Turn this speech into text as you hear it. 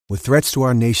With threats to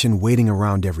our nation waiting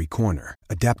around every corner,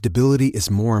 adaptability is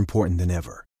more important than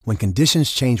ever. When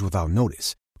conditions change without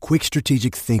notice, quick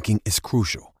strategic thinking is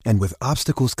crucial. And with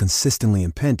obstacles consistently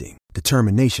impending,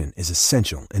 determination is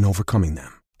essential in overcoming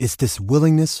them. It's this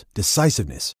willingness,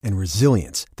 decisiveness, and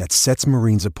resilience that sets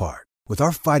Marines apart. With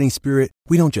our fighting spirit,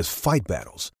 we don't just fight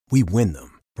battles, we win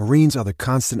them. Marines are the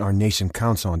constant our nation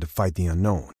counts on to fight the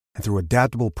unknown. And through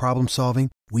adaptable problem solving,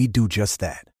 we do just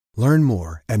that. Learn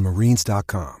more at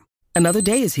marines.com. Another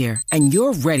day is here, and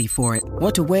you're ready for it.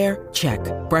 What to wear? Check.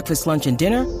 Breakfast, lunch, and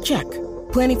dinner? Check.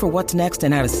 Planning for what's next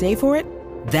and how to save for it?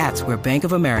 That's where Bank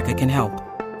of America can help.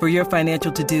 For your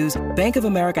financial to-dos, Bank of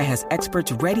America has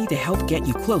experts ready to help get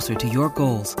you closer to your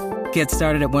goals. Get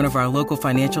started at one of our local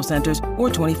financial centers or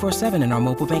 24/7 in our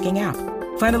mobile banking app.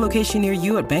 Find a location near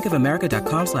you at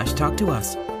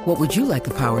bankofamerica.com/talktous. What would you like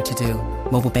the power to do?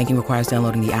 Mobile banking requires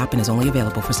downloading the app and is only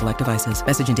available for select devices.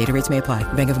 Message and data rates may apply.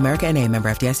 Bank of America N.A., member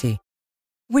FDIC.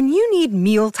 When you need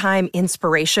mealtime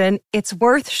inspiration, it's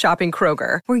worth shopping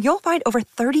Kroger, where you'll find over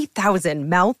 30,000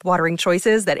 mouth-watering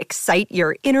choices that excite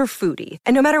your inner foodie.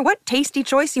 And no matter what tasty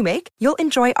choice you make, you'll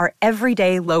enjoy our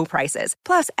everyday low prices,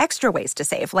 plus extra ways to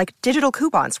save, like digital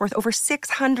coupons worth over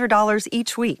 $600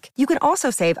 each week. You can also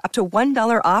save up to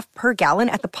 $1 off per gallon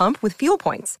at the pump with fuel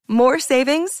points. More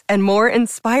savings and more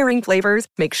inspiring flavors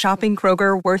make shopping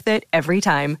Kroger worth it every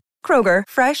time. Kroger,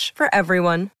 fresh for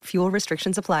everyone. Fuel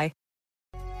restrictions apply.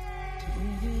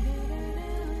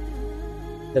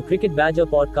 The Cricket Badger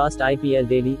Podcast IPL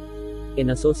Daily, in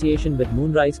association with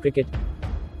Moonrise Cricket.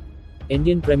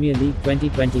 Indian Premier League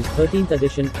 2020 13th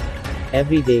edition.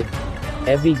 Every day,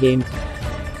 every game,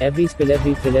 every spill,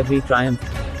 every thrill, every triumph.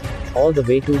 All the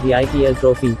way to the IPL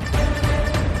trophy.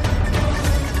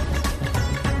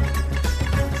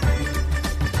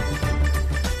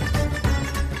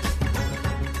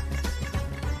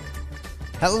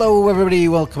 Hello everybody,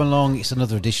 welcome along. It's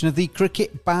another edition of the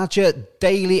Cricket Badger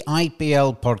Daily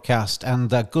IPL podcast,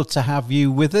 and good to have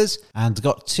you with us. And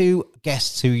got two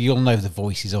guests who you'll know the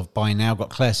voices of by now. Got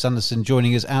Claire Sanderson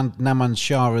joining us and Naman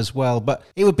Shah as well. But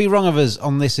it would be wrong of us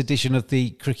on this edition of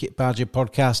the Cricket Badger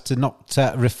podcast to not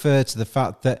refer to the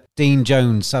fact that Dean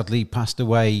Jones sadly passed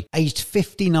away, aged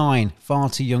 59, far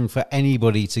too young for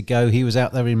anybody to go. He was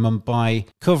out there in Mumbai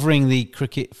covering the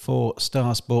cricket for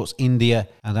Star Sports India,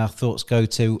 and our thoughts go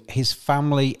to his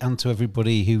family and to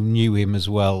everybody who knew him as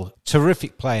well.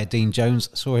 Terrific player, Dean Jones.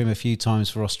 Saw him a few times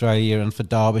for Australia and for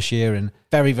Derbyshire, and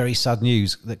very, very sad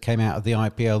news that came out of the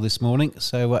IPL this morning.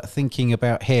 So thinking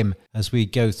about him as we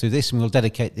go through this, and we'll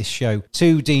dedicate this show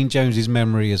to Dean Jones's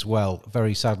memory as well.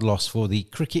 Very sad loss for the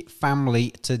cricket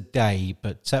family today.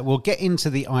 But we'll get into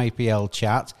the IPL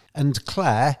chat. And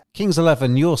Claire, Kings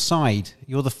 11, your side,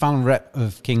 you're the fan rep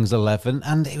of Kings 11,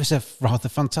 and it was a rather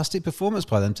fantastic performance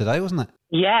by them today, wasn't it?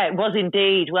 Yeah, it was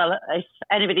indeed. Well, if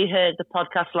anybody heard the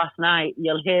podcast last night,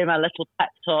 you'll hear my little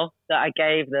pep talk that I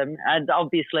gave them. And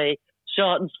obviously,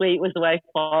 short and sweet was the way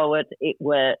forward. It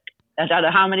worked. I don't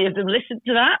know how many of them listened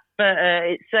to that, but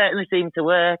it certainly seemed to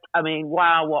work. I mean,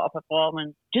 wow, what a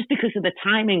performance. Just because of the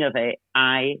timing of it,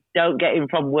 I don't get in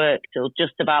from work till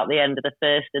just about the end of the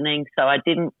first inning, so I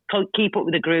didn't keep up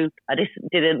with the group. I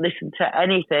didn't listen to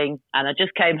anything, and I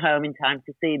just came home in time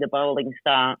to see the bowling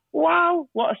start. Wow,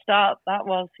 what a start that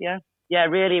was, yeah. Yeah,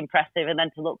 really impressive, and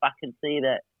then to look back and see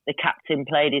that the captain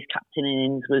played his captain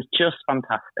innings was just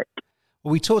fantastic.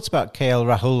 Well, we talked about KL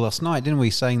Rahul last night, didn't we?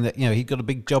 Saying that, he'd got a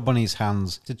big job on his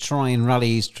hands to try and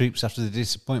rally his troops after the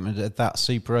disappointment of that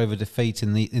super over defeat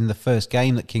in the first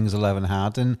game that Kings 11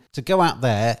 had. And to go out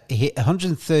there, he hit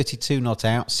 132 not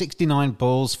out, 69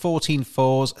 balls, 14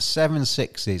 fours, 7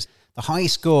 sixes. The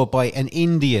highest score by an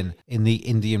Indian in the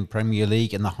Indian Premier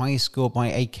League and the highest score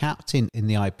by a captain in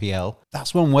the IPL.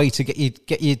 That's one way to get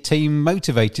your team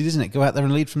motivated, isn't it? Go out there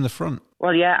and lead from the front.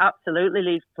 Well, yeah, absolutely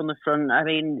lead from the front. I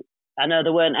mean, I know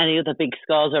there weren't any other big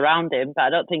scores around him, but I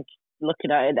don't think, looking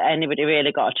at it, anybody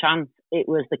really got a chance. It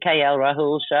was the KL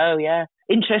Rahul show, yeah.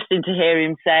 Interesting to hear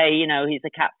him say, he's a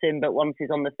captain, but once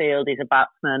he's on the field, he's a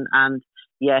batsman. And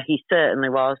yeah, he certainly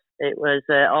was. It was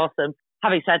awesome.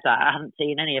 Having said that, I haven't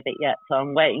seen any of it yet, so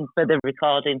I'm waiting for the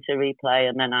recording to replay,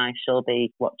 and then I shall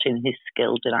be watching his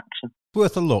skills in action.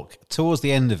 Worth a look. Towards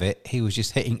the end of it, he was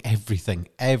just hitting everything.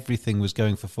 Everything was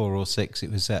going for 4 or 6.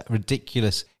 It was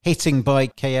ridiculous hitting by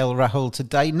KL Rahul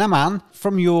today. Naman,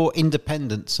 from your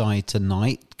independent side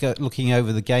tonight, looking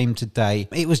over the game today,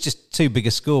 it was just too big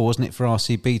a score, wasn't it, for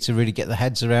RCB to really get their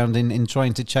heads around in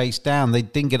trying to chase down. They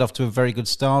didn't get off to a very good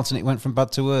start and it went from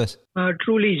bad to worse.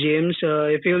 Truly, James.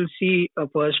 If you'll see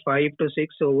first 5 to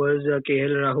 6 overs,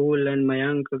 KL Rahul and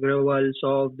Mayank Agrawal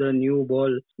saw the new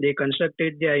ball. They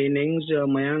constructed their innings.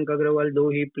 Mayank Agrawal, though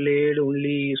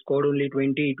he scored only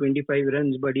 20-25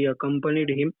 runs, but he accompanied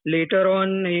him. Later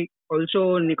on,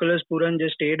 also Nicholas Puran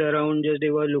just stayed around, they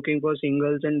were looking for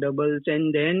singles and doubles,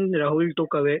 and then Rahul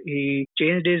took away. He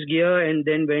changed his gear and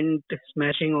then went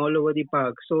smashing all over the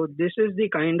park. So this is the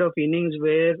kind of innings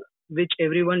which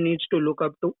everyone needs to look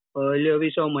up to. Earlier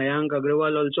we saw Mayank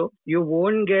Agrawal also. You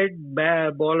won't get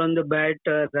ball on the bat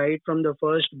right from the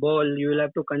first ball. You will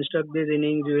have to construct this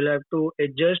innings. You will have to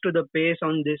adjust to the pace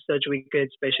on this such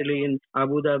wickets, especially in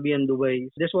Abu Dhabi and Dubai.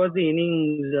 This was the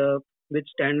innings which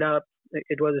stand up.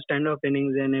 It was a stand-off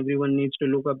innings and everyone needs to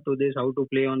look up to this, how to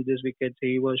play on this wickets.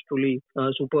 He was truly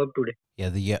superb today. Yeah,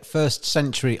 the first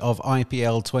century of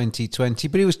IPL 2020,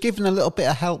 but he was given a little bit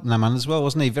of help, Naman, as well,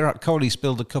 wasn't he? Virat Kohli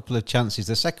spilled a couple of chances.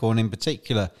 The second one in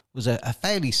particular was a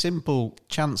fairly simple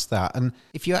chance, that. And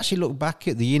if you actually look back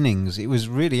at the innings, it was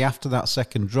really after that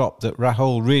second drop that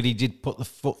Rahul really did put the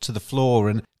foot to the floor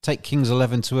and take Kings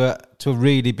 11 to a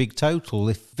really big total.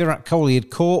 If Virat Kohli had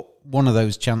caught one of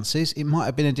those chances, it might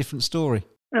have been a different story.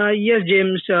 Yes,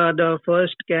 James, the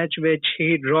first catch which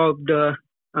he dropped,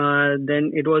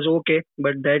 then it was okay,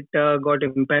 but that got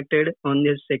impacted on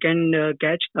his second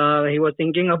catch. He was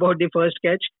thinking about the first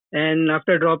catch, and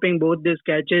after dropping both these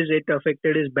catches, it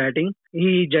affected his batting.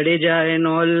 Jadeja and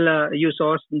all, you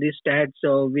saw the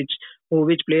stats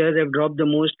which players have dropped the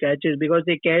most catches, because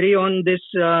they carry on this,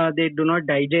 they do not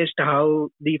digest how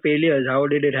the failures, how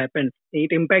did it happen.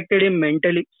 It impacted him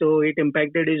mentally, so it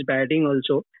impacted his batting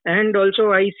also. And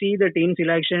also I see the team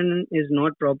selection is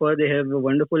not proper. They have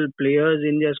wonderful players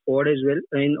in their squad as well.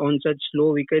 And on such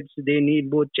slow wickets, they need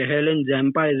both Chahal and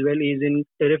Zampa as well. He's in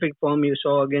terrific form, you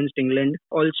saw against England.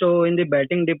 Also in the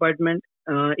batting department,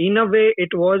 in a way,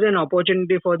 it was an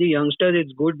opportunity for the youngsters.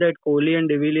 It's good that Kohli and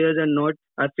De Villiers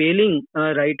are failing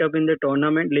right up in the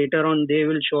tournament. Later on, they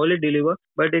will surely deliver.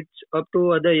 But it's up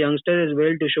to other youngsters as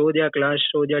well to show their class,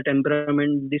 show their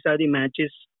temperament. These are the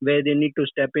matches where they need to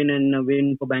step in and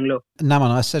win for Bangalore.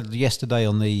 Naman, I said yesterday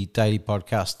on the daily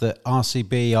podcast that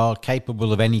RCB are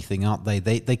capable of anything, aren't they?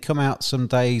 They come out some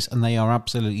days and they are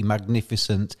absolutely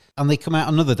magnificent. And they come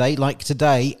out another day, like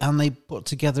today, and they put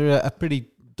together a pretty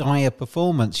dire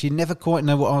performance. You never quite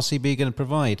know what RCB are going to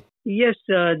provide. Yes,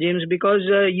 James, because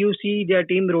you see their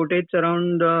team rotates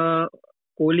around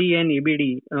Kohli and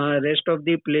ABD. Rest of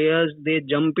the players, they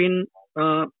jump in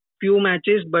few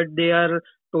matches, but they are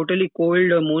totally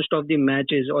cold most of the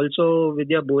matches. Also with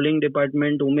their bowling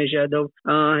department, Umesh Yadav,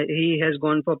 he has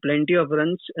gone for plenty of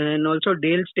runs, and also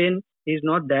Dale Steyn is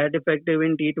not that effective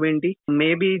in T20.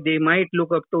 Maybe they might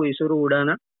look up to Isuru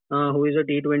Udana, who is a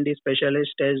T20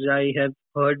 specialist, as I have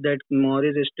heard that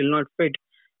Morris is still not fit.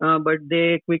 But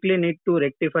they quickly need to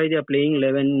rectify their playing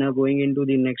 11 going into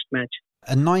the next match.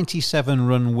 A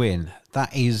 97-run win,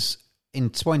 that is, in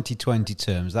 2020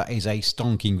 terms, that is a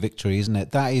stonking victory, isn't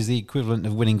it? That is the equivalent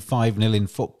of winning 5-0 in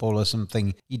football or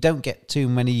something. You don't get too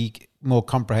many more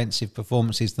comprehensive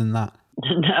performances than that.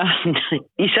 No,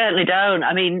 you certainly don't.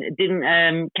 I mean, didn't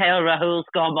KL Rahul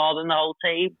score more than the whole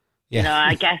team? Yeah. You know,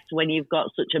 I guess when you've got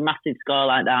such a massive score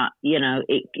like that, you know,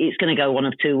 it's going to go one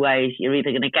of two ways. You're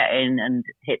either going to get in and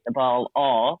hit the ball,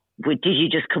 or did you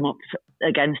just come up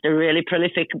against a really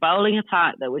prolific bowling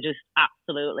attack that were just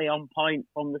absolutely on point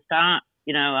from the start?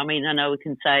 You know, I mean, I know we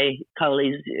can say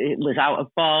Kohli was out of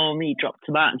form. He dropped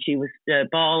a match. He was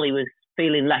ball. He was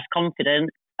feeling less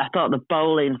confident. I thought the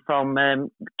bowling from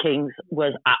Kings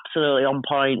was absolutely on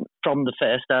point from the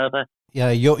first over. Yeah,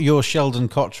 your Sheldon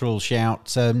Cottrell shout,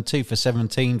 2 for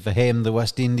 17 for him, the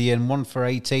West Indian, 1 for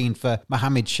 18 for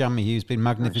Mohammad Shami, who's been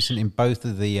magnificent in both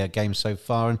of the games so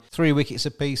far, and 3 wickets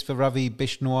apiece for Ravi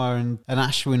Bishnoi and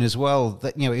Ashwin as well.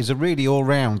 That, you know, it was a really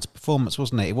all-round performance,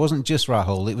 wasn't it? It wasn't just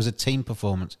Rahul, it was a team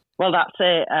performance. Well, that's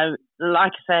it.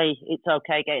 Like I say, it's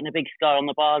okay getting a big score on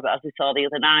the board, but as we saw the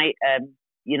other night,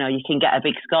 you know, you can get a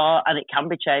big score and it can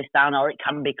be chased down or it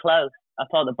can be close. I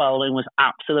thought the bowling was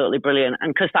absolutely brilliant,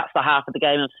 and because that's the half of the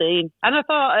game I've seen. And I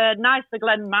thought nice for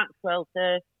Glenn Maxwell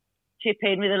to chip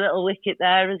in with a little wicket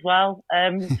there as well.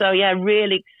 So yeah,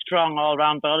 really strong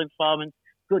all-round bowling performance.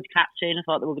 Good catching. I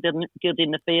thought they were good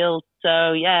in the field.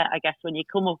 So yeah, I guess when you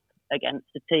come up against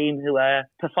a team who are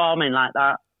performing like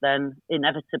that, then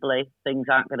inevitably things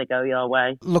aren't going to go your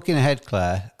way. Looking ahead,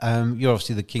 Claire, you're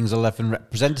obviously the Kings 11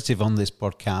 representative on this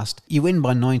podcast. You win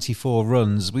by 94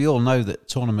 runs. We all know that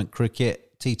tournament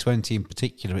cricket, T20 in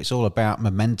particular, it's all about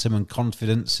momentum and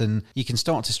confidence, and you can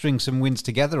start to string some wins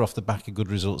together off the back of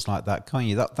good results like that, can't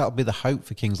you? That'll be the hope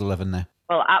for Kings 11 now.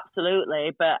 Well,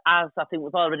 absolutely. But as I think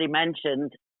we've already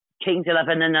mentioned, Kings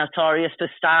 11 are notorious for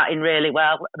starting really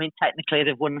well. I mean, technically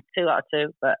they've won 2 out of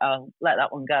 2, but I'll let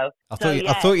that one go. I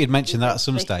thought you'd mentioned that at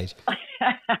some stage.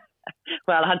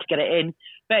 Well, I had to get it in.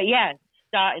 But yeah,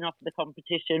 starting off the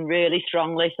competition really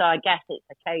strongly. So I guess it's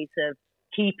a case of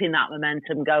keeping that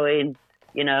momentum going,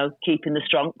 you know, putting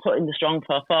the strong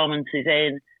performances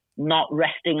in, not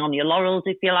resting on your laurels,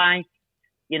 if you like.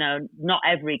 You know, not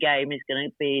every game is going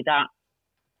to be that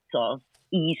sort of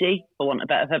easy, for want of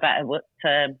a better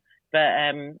term.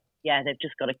 But yeah, they've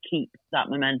just got to keep that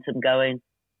momentum going.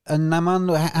 And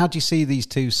Naman, how do you see these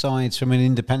two sides from an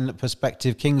independent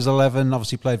perspective? Kings 11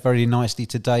 obviously played very nicely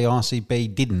today.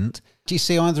 RCB didn't. Do you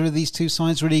see either of these two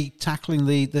sides really tackling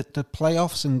the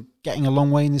playoffs and getting a long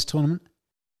way in this tournament?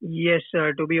 Yes,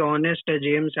 to be honest,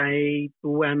 James, I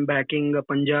too am backing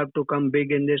Punjab to come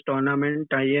big in this tournament.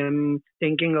 I am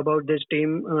thinking about this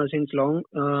team since long.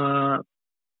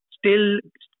 Still,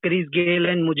 Chris Gayle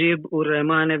and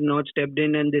Mujib-ur-Rahman have not stepped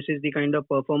in, and this is the kind of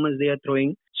performance they are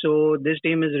throwing. So this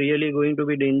team is really going to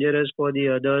be dangerous for the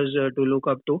others to look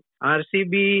up to.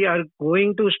 RCB are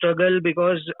going to struggle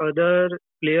because other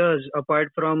players apart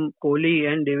from Kohli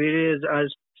and De Villiers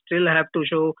still have to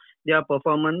show their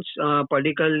performance.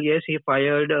 Padikkal, yes, he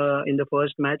fired in the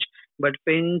first match, but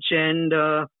Finch and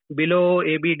below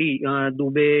ABD,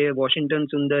 Dubey, Washington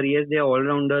Sundar, yes, they are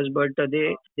all-rounders, but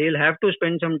they'll have to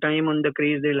spend some time on the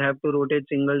crease. They'll have to rotate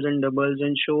singles and doubles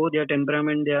and show their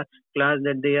temperament, their class,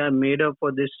 that they are made up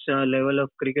for this level of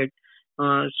cricket.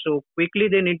 So quickly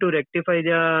they need to rectify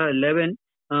their 11,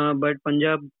 but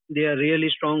Punjab, they are really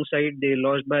strong side. They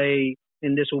lost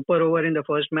in the super over in the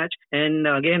first match. And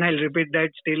again, I'll repeat that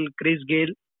still Chris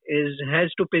Gayle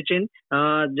has to pitch in.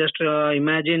 Just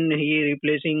imagine he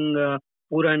replacing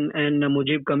Puran and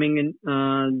Mujib coming in.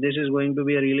 This is going to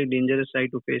be a really dangerous side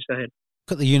to face ahead.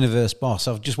 Look at the universe boss.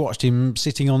 I've just watched him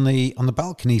sitting on the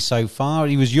balcony so far.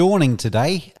 He was yawning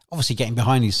today, obviously getting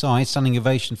behind his side. Standing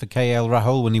ovation for KL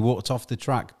Rahul when he walked off the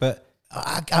track. But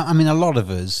I mean, a lot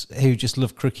of us who just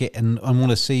love cricket and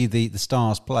want to see the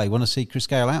stars play want to see Chris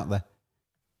Gayle out there.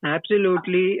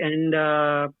 Absolutely, and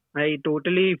I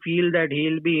totally feel that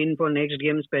he'll be in for next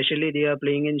game, especially they are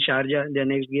playing in Sharjah, their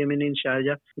next game in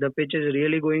Sharjah. The pitch is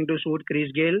really going to suit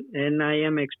Chris Gayle, and I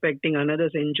am expecting another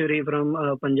century from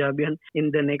Punjabian in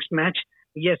the next match.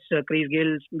 Yes, Chris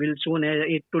Gayle will soon.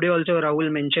 Today also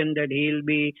Rahul mentioned that he'll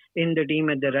be in the team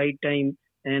at the right time,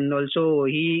 and also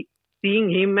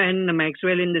seeing him and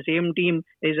Maxwell in the same team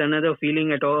is another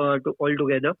feeling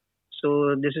altogether.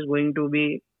 So this is going to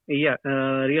be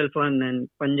real fun, and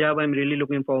Punjab, I'm really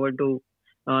looking forward to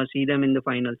see them in the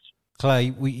finals.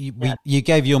 Clay, you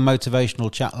gave your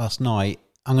motivational chat last night.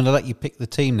 I'm going to let you pick the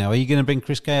team now. Are you going to bring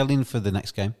Chris Gayle in for the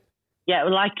next game? Yeah,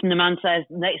 well, like Naman says,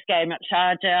 next game at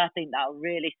Sharjah, I think that'll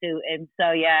really suit him.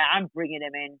 So, yeah, I'm bringing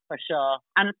him in for sure.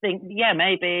 And I think,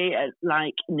 maybe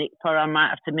like Nick Purran might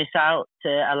have to miss out to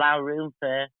allow room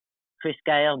for Chris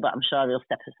Gayle, but I'm sure he'll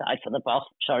step aside for the boss.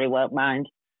 I'm sure he won't mind.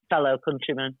 Fellow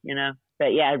countryman, you know.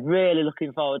 But yeah, really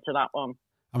looking forward to that one.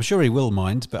 I'm sure he will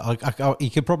mind, but he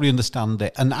could probably understand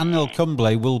it. And Anil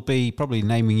Kumble will be probably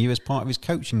naming you as part of his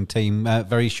coaching team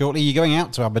very shortly. You're going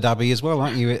out to Abu Dhabi as well,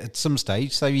 aren't you, at some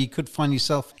stage? So you could find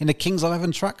yourself in a Kings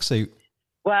 11 tracksuit.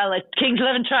 Well, a Kings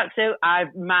 11 tracksuit.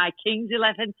 My Kings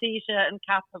 11 T-shirt and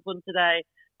cap I've won today.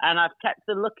 And I've kept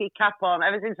the lucky cap on.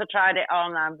 Ever since I tried it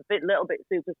on, I'm a little bit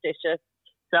superstitious.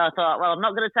 So I thought, well, I'm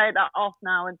not going to take that off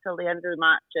now until the end of the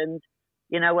match. And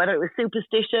you know, whether it was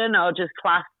superstition or just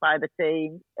class by the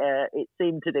team, it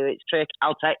seemed to do its trick.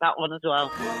 I'll take that one as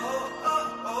well.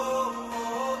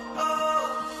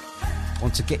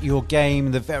 Want to get your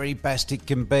game the very best it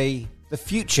can be? The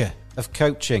future of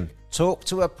coaching. Talk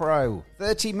to a pro.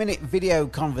 30-minute video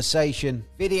conversation.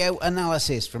 Video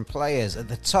analysis from players at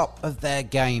the top of their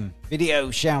game.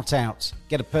 Video shout-outs.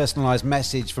 Get a personalised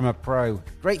message from a pro.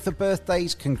 Great for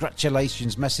birthdays,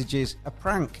 congratulations messages, a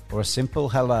prank, or a simple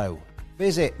hello.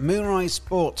 Visit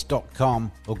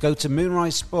moonrisesports.com or go to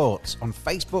Moonrise Sports on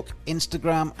Facebook,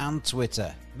 Instagram and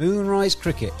Twitter. Moonrise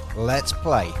Cricket, let's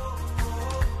play.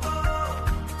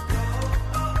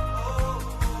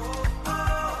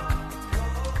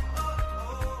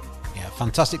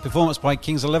 Fantastic performance by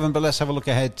Kings 11, but let's have a look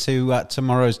ahead to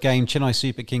tomorrow's game. Chennai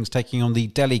Super Kings taking on the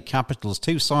Delhi Capitals.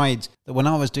 Two sides that when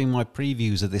I was doing my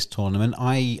previews of this tournament,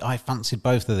 I fancied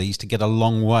both of these to get a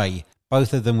long way.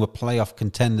 Both of them were playoff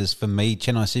contenders for me.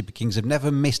 Chennai Super Kings have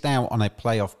never missed out on a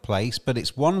playoff place, but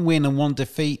it's one win and one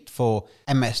defeat for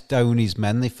MS Dhoni's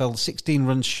men. They fell 16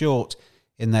 runs short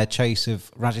in their chase of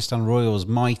Rajasthan Royals'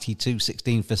 mighty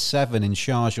 216 for 7 in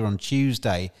Sharjah on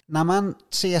Tuesday. Now, man,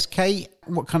 CSK,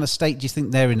 what kind of state do you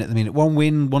think they're in at the minute? One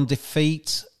win, one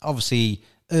defeat. Obviously,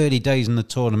 early days in the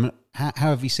tournament. How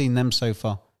have you seen them so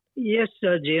far? Yes,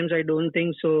 James, I don't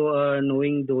think so.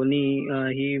 Knowing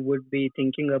Dhoni, he would be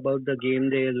thinking about the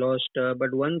game they lost.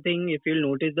 But one thing, if you'll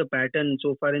notice the pattern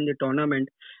so far in the tournament,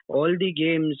 all the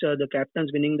games, the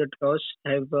captains winning the toss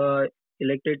have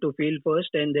elected to field first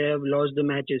and they have lost the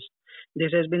matches.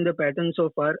 This has been the pattern so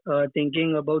far,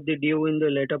 thinking about the due in the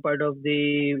later part of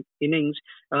the innings.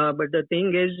 But the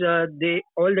thing is,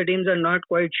 all the teams are not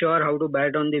quite sure how to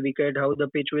bat on the wicket, how the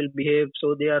pitch will behave,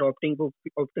 so they are opting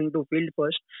to field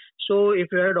first. So if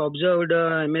you had observed,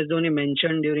 MS Dhoni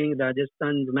mentioned during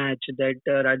Rajasthan's match that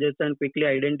Rajasthan quickly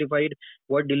identified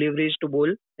what deliveries to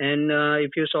bowl. And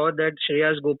if you saw that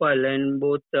Shreyas Gopal and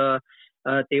both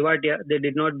Tewatia, they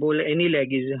did not bowl any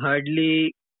leggies.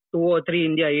 Hardly 2 or 3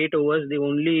 in their 8 overs, they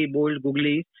only bowled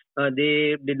googlies.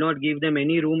 They did not give them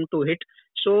any room to hit.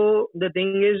 So the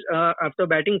thing is, after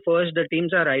batting first, the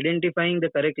teams are identifying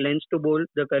the correct lengths to bowl,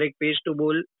 the correct pace to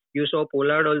bowl. You saw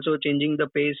Pollard also changing the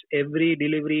pace. Every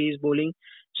delivery is bowling.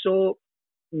 So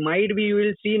might we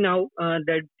will see now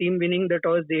that team winning the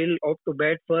toss, they'll opt to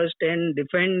bat first and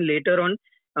defend later on.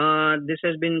 This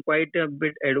has been quite a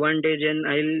bit advantage,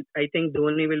 and I think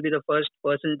Dhoni will be the first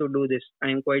person to do this.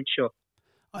 I am quite sure.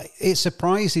 It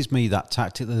surprises me, that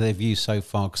tactic that they've used so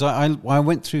far, because I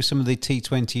went through some of the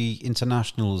T20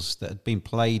 internationals that had been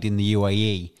played in the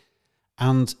UAE,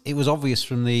 and it was obvious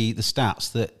from the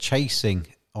stats that chasing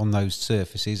on those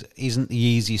surfaces isn't the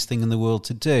easiest thing in the world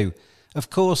to do. Of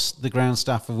course, the ground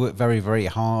staff have worked very, very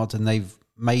hard, and they've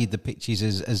made the pitches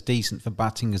as decent for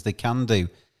batting as they can do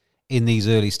in these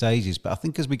early stages. But I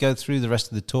think as we go through the rest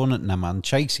of the tournament now, man,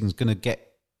 chasing's going to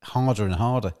get harder and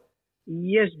harder.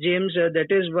 Yes, James, that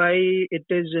is why it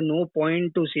is no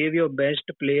point to save your best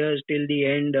players till the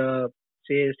end.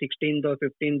 Say 16th or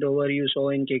 15th over, you saw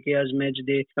in KKR's match,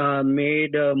 they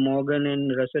made Morgan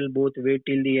and Russell both wait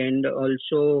till the end.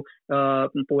 Also,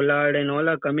 Pollard and all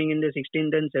are coming in the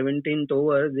 16th and 17th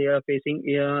over. They are facing,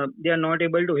 they are not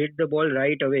able to hit the ball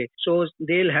right away. So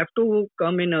they'll have to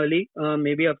come in early,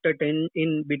 maybe after 10,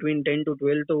 in between 10 to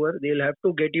 12th over. They'll have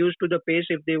to get used to the pace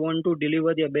if they want to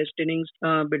deliver their best innings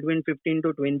between 15th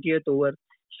to 20th over.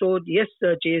 So yes,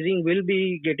 chasing will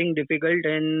be getting difficult,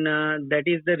 and that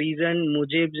is the reason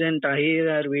Mujibs and Tahir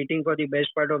are waiting for the best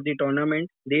part of the tournament.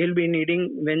 They will be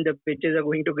needing when the pitches are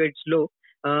going to get slow.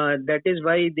 That is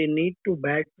why they need to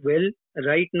bat well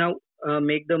right now,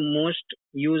 make the most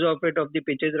use of it, of the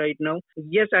pitches right now.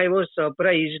 Yes, I was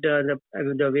surprised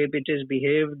the way pitches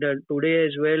behaved today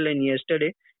as well and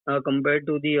yesterday compared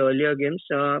to the earlier games.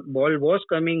 Ball was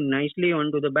coming nicely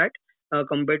onto the bat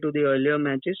compared to the earlier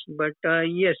matches. But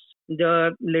yes,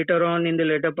 later on in the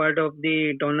later part of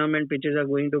the tournament, pitches are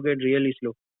going to get really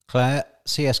slow. Claire,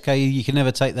 CSK, you can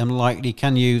never take them lightly,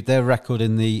 can you? Their record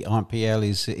in the IPL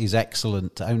is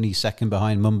excellent, only second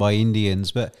behind Mumbai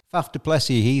Indians. But Faf du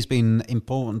Plessis, he's been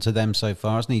important to them so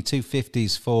far, hasn't he?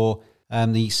 250s for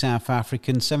the South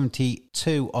African,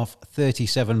 72 of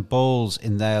 37 balls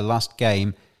in their last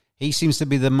game. He seems to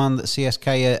be the man that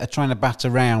CSK are trying to bat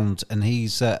around, and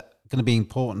he's going to be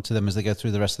important to them as they go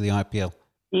through the rest of the IPL.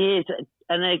 He is,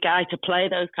 and a guy to play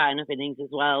those kind of innings as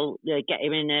well. Get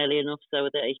him in early enough so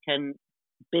that he can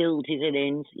build his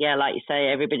innings. Yeah, like you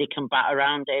say, everybody can bat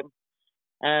around him.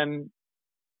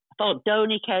 I thought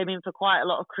Dhoni came in for quite a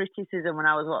lot of criticism when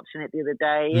I was watching it the other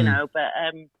day, you know, but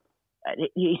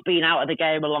he's been out of the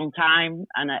game a long time,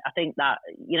 and I think that,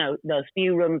 you know, those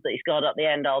few runs that he scored at the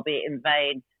end, albeit in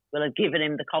vain, will have given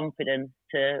him the confidence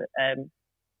to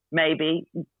maybe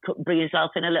bring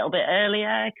himself in a little bit earlier.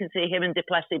 I can see him and du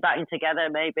Plessis batting together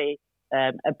maybe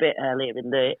a bit earlier in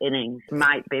the innings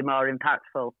might be more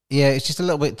impactful. Yeah, it's just a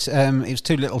little bit, it was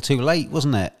too little too late,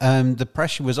 wasn't it? The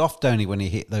pressure was off Dhoni when he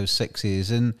hit those sixes,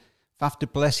 and Faf du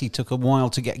Plessis took a while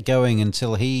to get going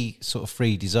until he sort of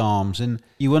freed his arms, and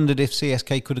you wondered if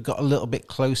CSK could have got a little bit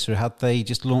closer had they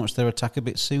just launched their attack a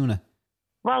bit sooner.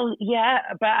 Well, yeah,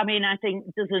 but I mean, I think,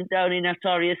 doesn't Dhoni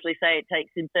notoriously say it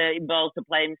takes him 13 balls to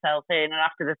play himself in, and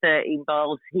after the 13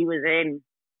 balls, he was in.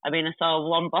 I mean, I saw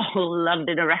one ball land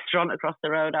in a restaurant across the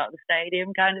road out of the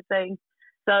stadium kind of thing.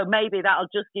 So maybe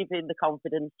that'll just give him the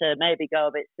confidence to maybe go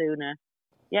a bit sooner.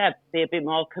 be a bit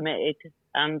more committed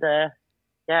and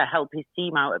help his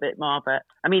team out a bit more. But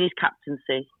I mean, his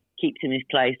captaincy keeps him in his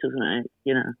place, doesn't it?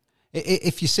 You know.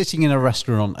 If you're sitting in a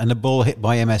restaurant and a ball hit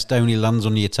by MS Dhoni lands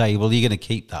on your table, you're going to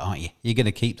keep that, aren't you? You're going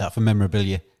to keep that for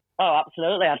memorabilia. Oh,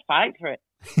 absolutely. I'd fight for it.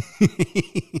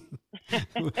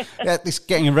 It's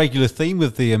getting a regular theme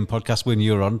with the podcast when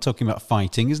you're on, talking about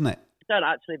fighting, isn't it? I don't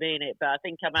actually mean it, but I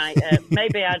think I might,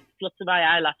 maybe I'd flutter my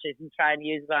eyelashes and try and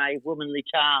use my womanly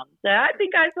charm. So I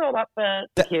think I saw that first.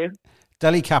 Thank you.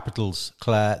 Delhi Capitals,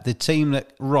 Claire, the team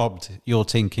that robbed your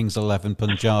team, Kings 11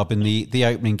 Punjab, in the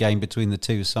opening game between the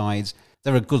two sides.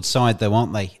 They're a good side, though,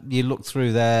 aren't they? You look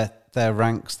through their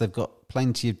ranks, they've got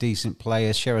plenty of decent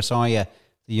players. Sheras Iyer,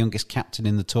 the youngest captain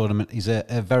in the tournament, is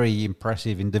a very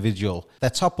impressive individual.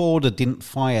 Their top order didn't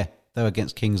fire, though,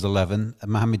 against Kings 11.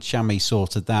 Mohamed Shami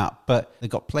sorted that, but they've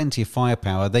got plenty of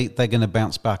firepower. They're going to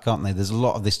bounce back, aren't they? There's a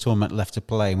lot of this tournament left to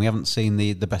play, and we haven't seen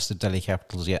the best of Delhi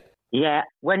Capitals yet. Yeah,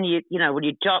 when you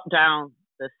jot down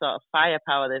the sort of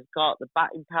firepower they've got, the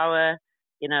batting power,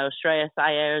 Shreyas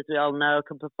Iyer, as we all know,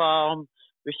 can perform.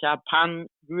 Rishabh Pant,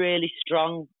 really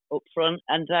strong up front.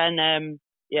 And then,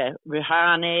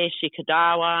 Rahane, Shikhar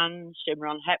Dhawan,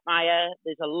 Shimron Hetmyer.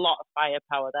 There's a lot of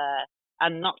firepower there.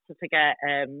 And not to forget,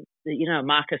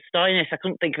 Marcus Stoinis. I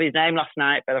couldn't think of his name last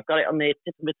night, but I've got it on the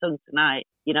tip of my tongue tonight.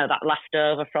 That last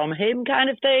over from him kind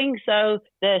of thing. So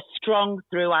they're strong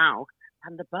throughout.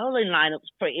 And the bowling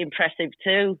lineup's pretty impressive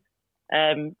too.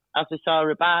 As we saw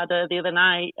Rabada the other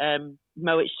night,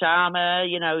 Mohit Sharma,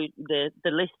 the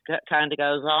list kind of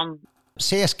goes on.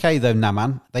 CSK, though,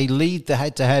 Naman, they lead the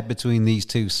head-to-head between these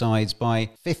two sides by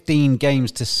 15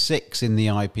 games to 6 in the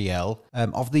IPL.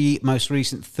 Of the most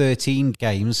recent 13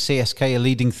 games, CSK are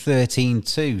leading 13-2.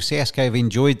 CSK have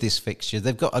enjoyed this fixture.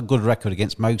 They've got a good record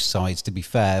against most sides, to be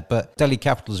fair, but Delhi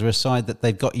Capitals are a side that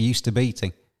they've got used to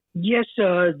beating. Yes,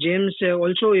 James.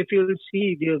 Also, if you'll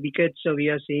see the wickets we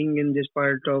are seeing in this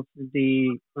part of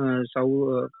the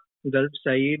South Gulf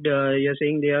side, you're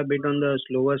saying they are a bit on the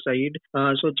slower side.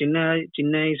 So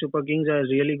Chennai Super Kings are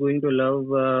really going to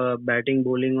love batting,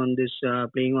 bowling on this,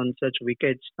 playing on such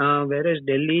wickets. Whereas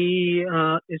Delhi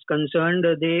is concerned,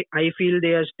 I feel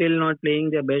they are still not playing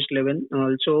their best 11.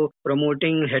 Also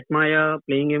promoting Hetmyer,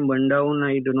 playing him one down.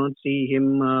 I do not see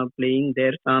him playing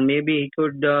there. Maybe he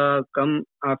could come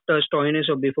after Stoinis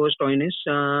or before Stoinis,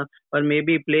 or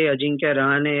maybe play Ajinkya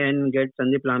Rahane and get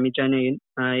Sandeep Lamichhane in.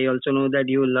 I also know that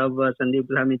you love Sandeep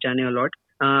Lamichhane a lot.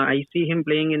 I see him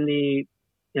playing in the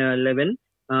 11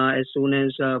 as soon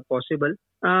as possible.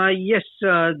 Yes,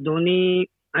 Dhoni,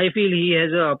 I feel he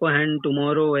has an upper hand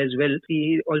tomorrow as well.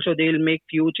 They'll make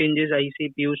few changes. I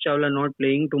see Piyush Chawla not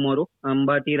playing tomorrow.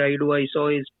 Ambati Raidu I saw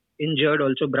is injured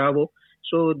also, Bravo.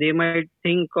 So they might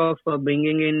think of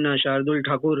bringing in Shardul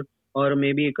Thakur or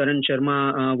maybe Karan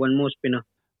Sharma, one more spinner.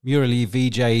 Murali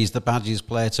Vijay is the Badgers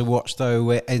player to watch,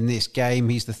 though, in this game.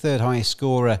 He's the third highest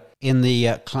scorer in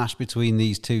the clash between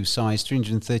these two sides.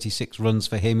 336 runs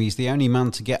for him. He's the only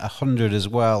man to get 100 as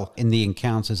well in the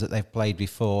encounters that they've played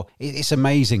before. It's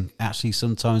amazing, actually,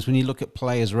 sometimes when you look at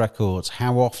players' records,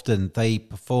 how often they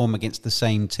perform against the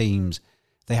same teams.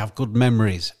 They have good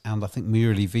memories, and I think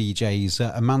Murali Vijay is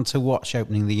a man to watch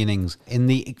opening the innings in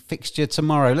the fixture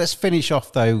tomorrow. Let's finish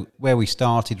off, though, where we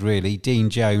started, really. Dean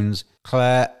Jones,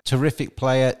 Claire, terrific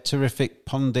player, terrific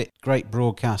pundit, great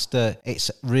broadcaster. It's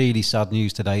really sad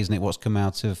news today, isn't it, what's come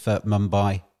out of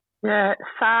Mumbai? Yeah,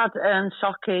 sad and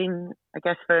shocking. I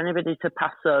guess for anybody to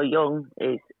pass so young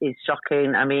is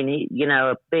shocking. I mean,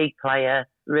 a big player,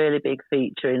 really big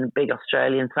feature in the big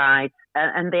Australian side.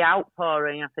 And the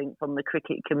outpouring, I think, from the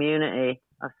cricket community.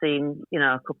 I've seen,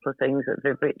 a couple of things that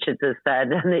Viv Richards has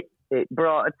said, and it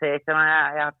brought a tear to my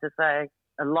eye, I have to say.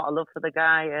 A lot of love for the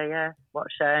guy, yeah. What a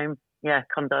shame. Yeah,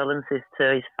 condolences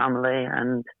to his family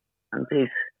and his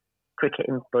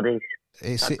cricketing buddies.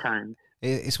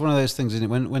 It's one of those things,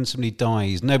 isn't it? When somebody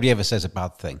dies, nobody ever says a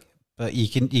bad thing. But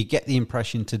you get the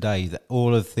impression today that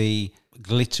all of the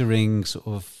glittering sort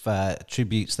of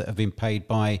tributes that have been paid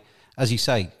by, as you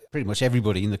say, pretty much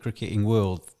everybody in the cricketing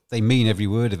world, they mean every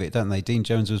word of it, don't they? Dean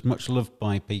Jones was much loved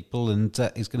by people and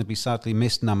is going to be sadly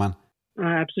missed, Naman.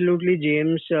 Absolutely,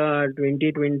 James.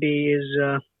 2020 is,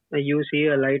 you see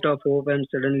a light of hope and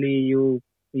suddenly you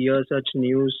hear such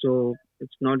news. So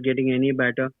it's not getting any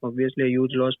better. Obviously, a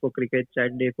huge loss for cricket,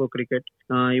 sad day for cricket.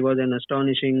 He was an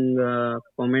astonishing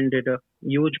commentator.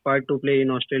 Huge part to play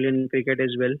in Australian cricket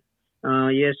as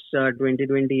well. Yes,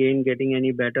 2020 ain't getting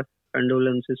any better.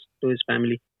 Condolences to his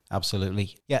family.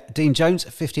 Absolutely. Yeah, Dean Jones,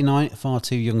 59, far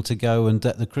too young to go, and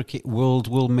the cricket world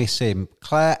will miss him.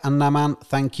 Claire and Naman,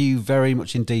 thank you very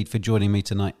much indeed for joining me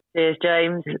tonight. Cheers,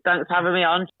 James. Thanks for having me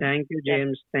on. Thank you,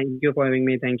 James. Thank you for having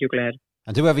me. Thank you, Claire.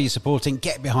 And whoever you're supporting,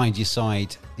 get behind your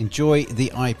side. Enjoy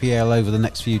the IPL over the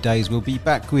next few days. We'll be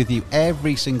back with you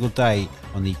every single day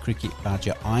on the Cricket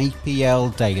Badger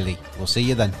IPL Daily. We'll see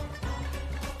you then.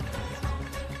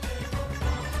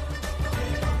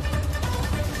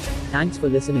 Thanks for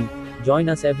listening. Join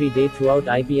us every day throughout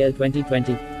IPL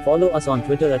 2020. Follow us on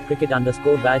Twitter at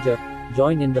cricket_badger.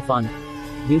 Join in the fun.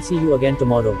 We'll see you again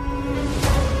tomorrow.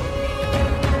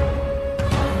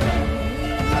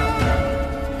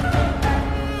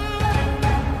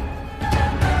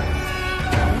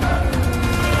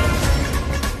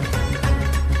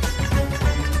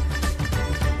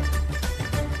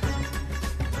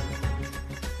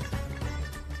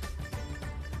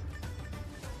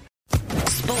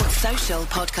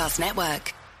 Podcast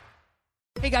Network.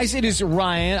 Hey guys, it is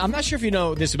Ryan. I'm not sure if you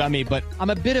know this about me, but I'm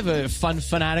a bit of a fun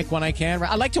fanatic when I can.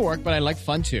 I like to work, but I like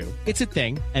fun too. It's a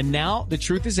thing. And now the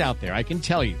truth is out there. I can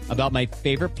tell you about my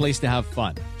favorite place to have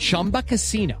fun. Chumba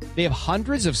Casino. They have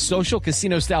hundreds of social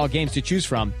casino style games to choose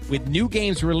from with new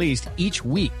games released each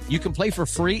week. You can play for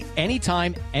free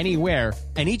anytime, anywhere.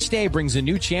 And each day brings a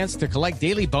new chance to collect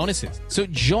daily bonuses. So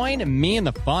join me in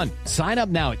the fun. Sign up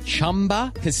now at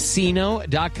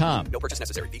ChumbaCasino.com. No purchase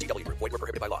necessary. VGW Group. Void where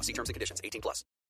prohibited by law. See terms and conditions. 18+.